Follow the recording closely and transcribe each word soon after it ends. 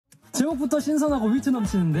제목부터 신선하고 위트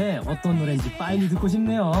넘치는데 어떤 노래인지 빨리 듣고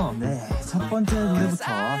싶네요. 네, 첫 번째 노래부터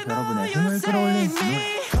여러분의 흥을 끌어올릴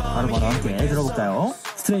노래 바로 함께 들어볼까요?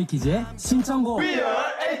 스트레이키즈의 신청곡.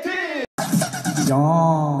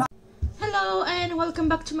 Hello and welcome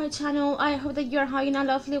back to my channel. I hope that you're having a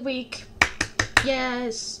lovely week.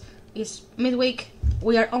 Yes, it's midweek.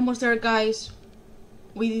 We are almost there, guys.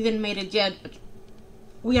 We didn't make it yet, but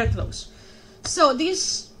we are close. So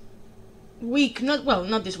this week, not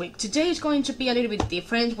this week, today is going to be a little bit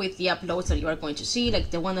different with the uploads that you are going to see, like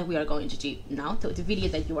the one that we are going to do now, the video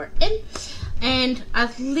that you are in, and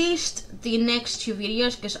at least the next two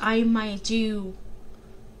videos, because I might do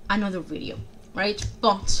another video, right?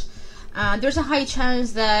 But there's a high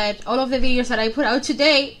chance that all of the videos that I put out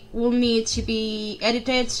today will need to be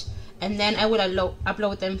edited, and then I will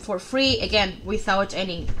upload them for free, again, without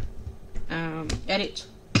any edit,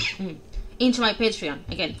 into my Patreon,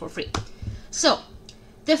 again, for free. So,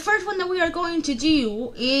 the first one that we are going to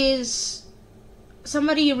do is,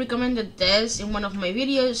 somebody recommended this in one of my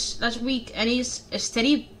videos last week, and it's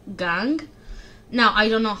SteadyGang. Now, I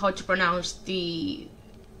don't know how to pronounce the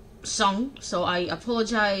song, so I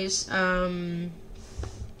apologize.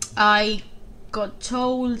 I got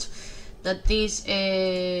told that this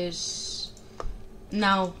is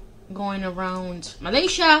now going around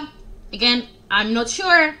Malaysia. Again, I'm not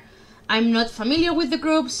sure. I'm not familiar with the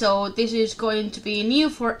group, so this is going to be new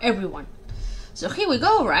for everyone. So here we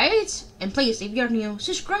go, right? And please, if you're new,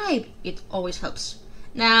 subscribe. It always helps.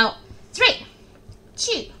 Now, 3,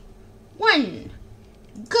 2, 1,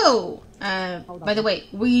 go! By the way,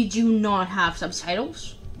 we do not have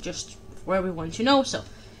subtitles, just for everyone to know, so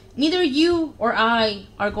neither you or I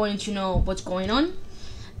are going to know what's going on.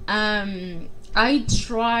 I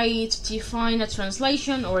tried to find a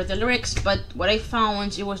translation or the lyrics, but what I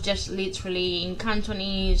found, it was just literally in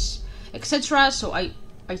Cantonese, etc. So I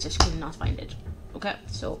just could not find it. Okay,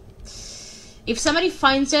 so if somebody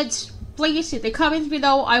finds it, please in the comments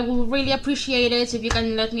below, I will really appreciate it if you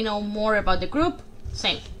can let me know more about the group.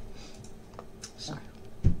 Same. Sorry.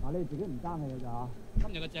 你自己唔爭氣㗎咋？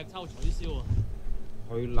今日嘅隻抽取消啊！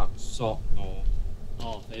佢勒索我。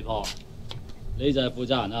哦，肥婆，你就係負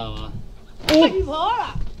責人啦，係嘛？ 肥婆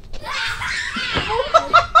啦！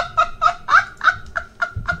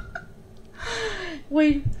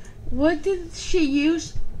 Wait, what did she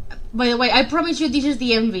use? By the way, I promise you this is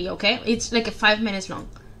the MV, okay? It's like 5 minutes long.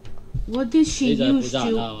 What did she use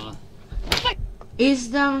to... Is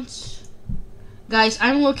that... Guys,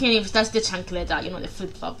 I'm looking if that's the chancleta, you know, the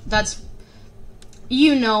flip-flop. That's...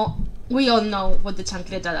 You know, we all know what the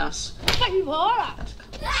chancleta does.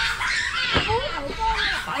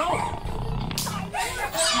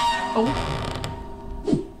 Oh.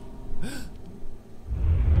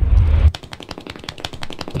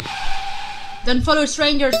 Don't follow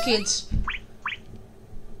strangers, kids.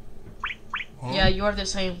 Huh? Yeah, you are the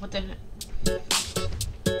same. What the heck?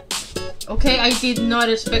 Okay, I did not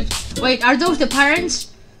expect... Wait, are those the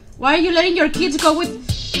parents? Why are you letting your kids go with...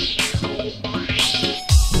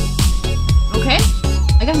 Okay,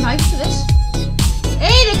 I can vibe to this.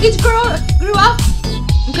 Hey, the kids grew up.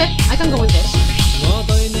 Okay, I can go with this.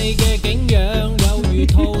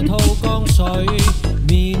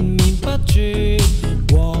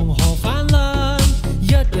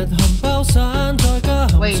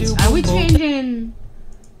 Wait, are we changing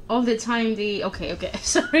all the time the... Okay,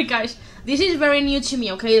 sorry guys. This is very new to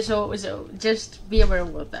me, okay? So just be aware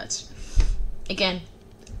of that. Again,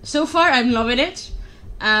 so far I'm loving it.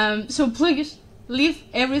 So please, leave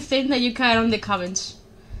everything that you can on the comments.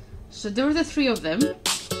 So there are the 3 of them.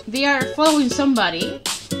 They are following somebody.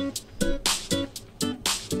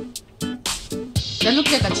 They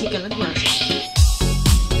look like a chicken, let's be honest.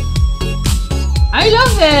 I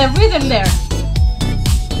love the rhythm there.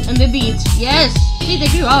 And the beat. Yes, see, they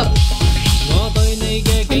grew up.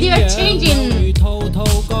 And they are changing. Oh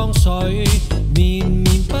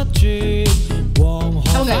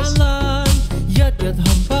guys, I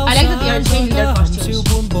like that they are changing their costumes.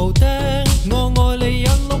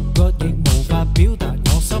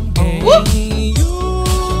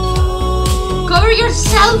 Cover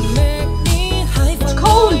yourself! It's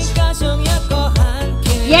cold!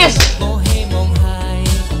 Yes!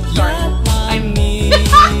 Sorry, I'm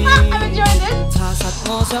enjoying this.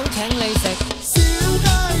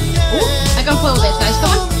 Ooh, I can follow this, guys,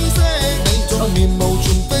 come on. Oh.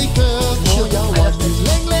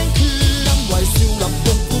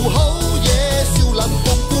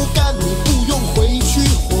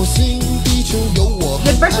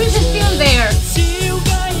 The person is still there.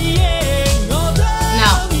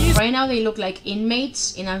 Right now they look like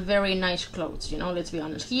inmates in a very nice clothes, you know, let's be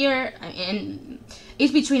honest here. And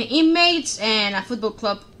It's between inmates and a football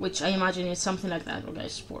club, which I imagine is something like that, or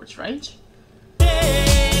guys, sports, right?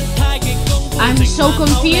 I'm so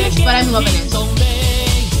confused, but I'm loving it.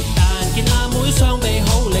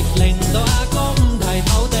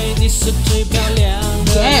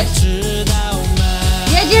 Yes.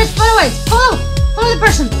 Yes, follow the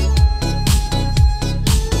person.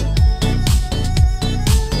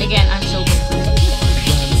 Again, I'm so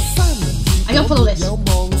confused. I don't follow this.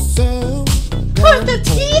 For the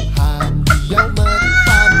teeth.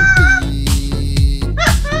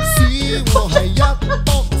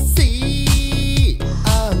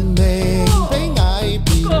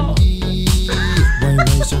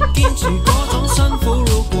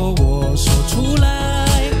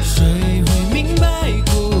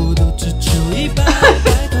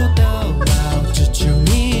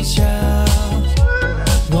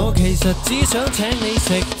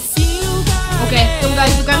 Okay, so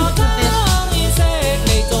guys, you can put this.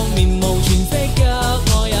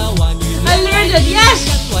 I learned it, yes!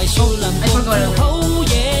 Oh, I forgot it.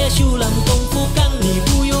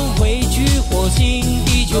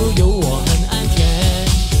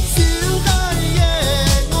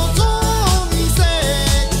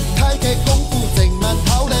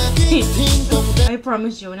 I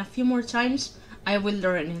promise you, in a few more times, I will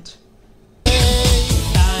learn it.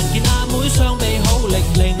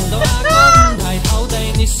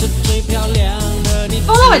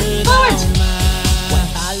 Follow it! Follow it!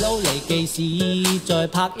 打撈嚟記事，再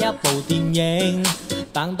拍一部電影，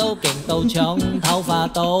彈到勁到搶，頭髮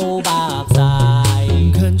都白晒。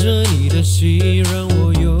看着你的戲，讓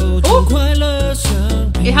我有種快樂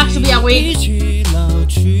相比，一起老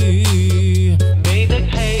去。你的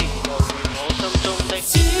氣就如我心中的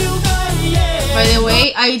小雞耶。By the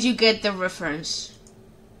way, I do get the reference.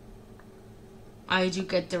 I do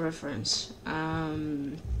get the reference.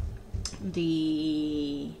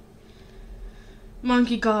 The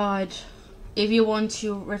Monkey God. If you want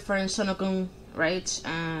to reference Sonokung, right?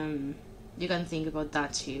 You can think about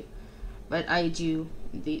that too. But I do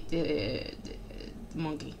the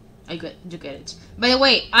monkey. I do get it. By the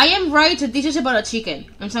way, I am right that this is about a chicken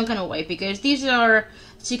in some kind of way because these are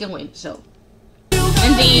chicken wings. So,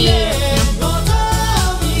 and the.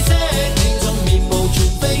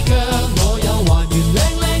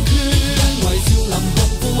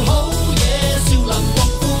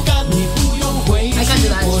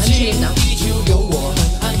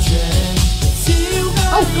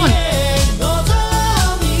 Oh, come on.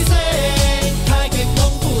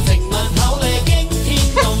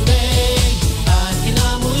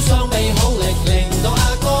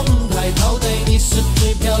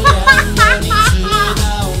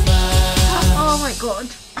 Oh my god.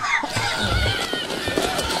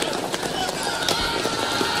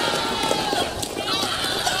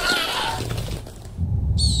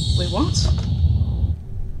 Wait, what?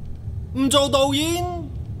 唔做導演，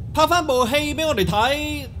拍返部戲俾我哋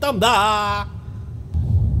睇，得唔得啊？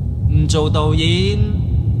唔做導演，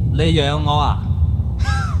你養我啊？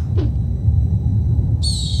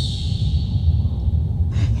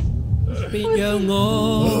別讓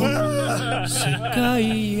我食雞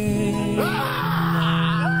翼。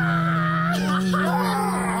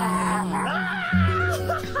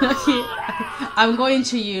Okay, I'm going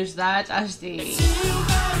to use that as the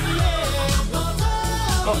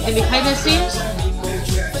behind the scenes.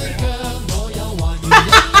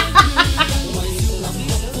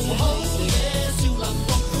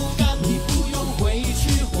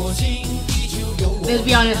 Let's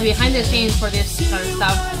be honest, behind the scenes for this kind of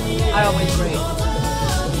stuff are always great.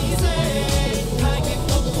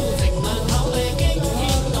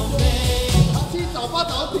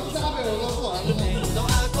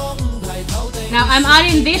 Now I'm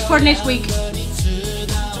adding this for next week.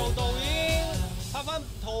 拍返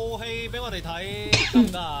套戲俾我哋睇，得唔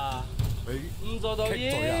得啊？唔做導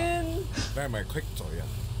演，你係咪棘嘴啊？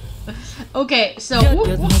 Okay, so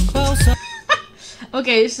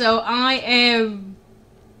okay, so I am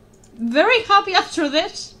very happy after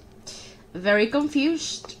this. Very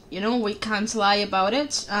confused. You know, we can't lie about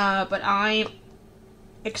it. But I'm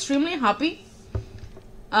extremely happy.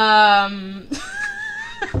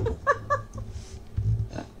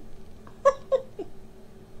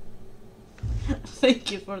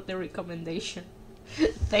 Thank you for the recommendation.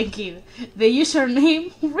 Thank you. The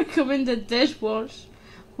username who recommended this was...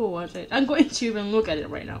 Who was it? I'm going to even look at it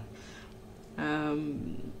right now.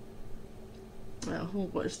 Who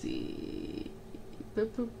was the...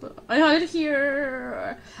 I have it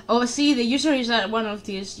here. Oh, see, the user is one of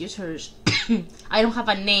these users. I don't have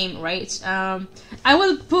a name, right? I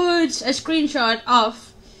will put a screenshot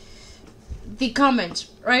of the comment,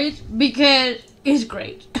 right? Because is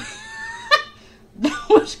great. That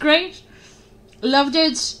was great. Loved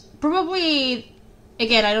it. Probably,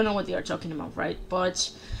 again, I don't know what they are talking about, right?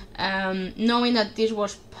 But knowing that this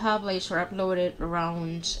was published or uploaded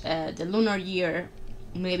around the lunar year,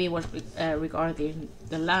 maybe it was regarding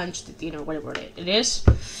the lunch, the dinner, whatever it is.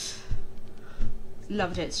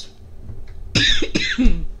 Loved it.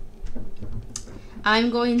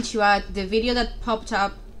 I'm going to add the video that popped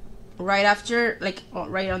up right after, like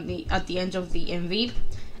right at the end of the MV.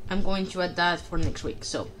 I'm going to add that for next week.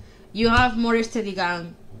 So you have more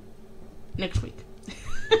SteadyGang next week.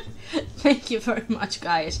 Thank you very much,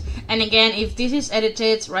 guys. And again, if this is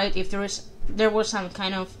edited, right, if there was some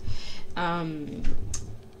kind of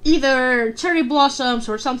either cherry blossoms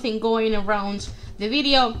or something going around the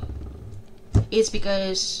video, it's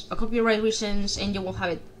because of copyright reasons, and you will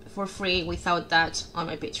have it for free without that on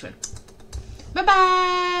my Patreon. Bye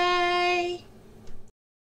bye.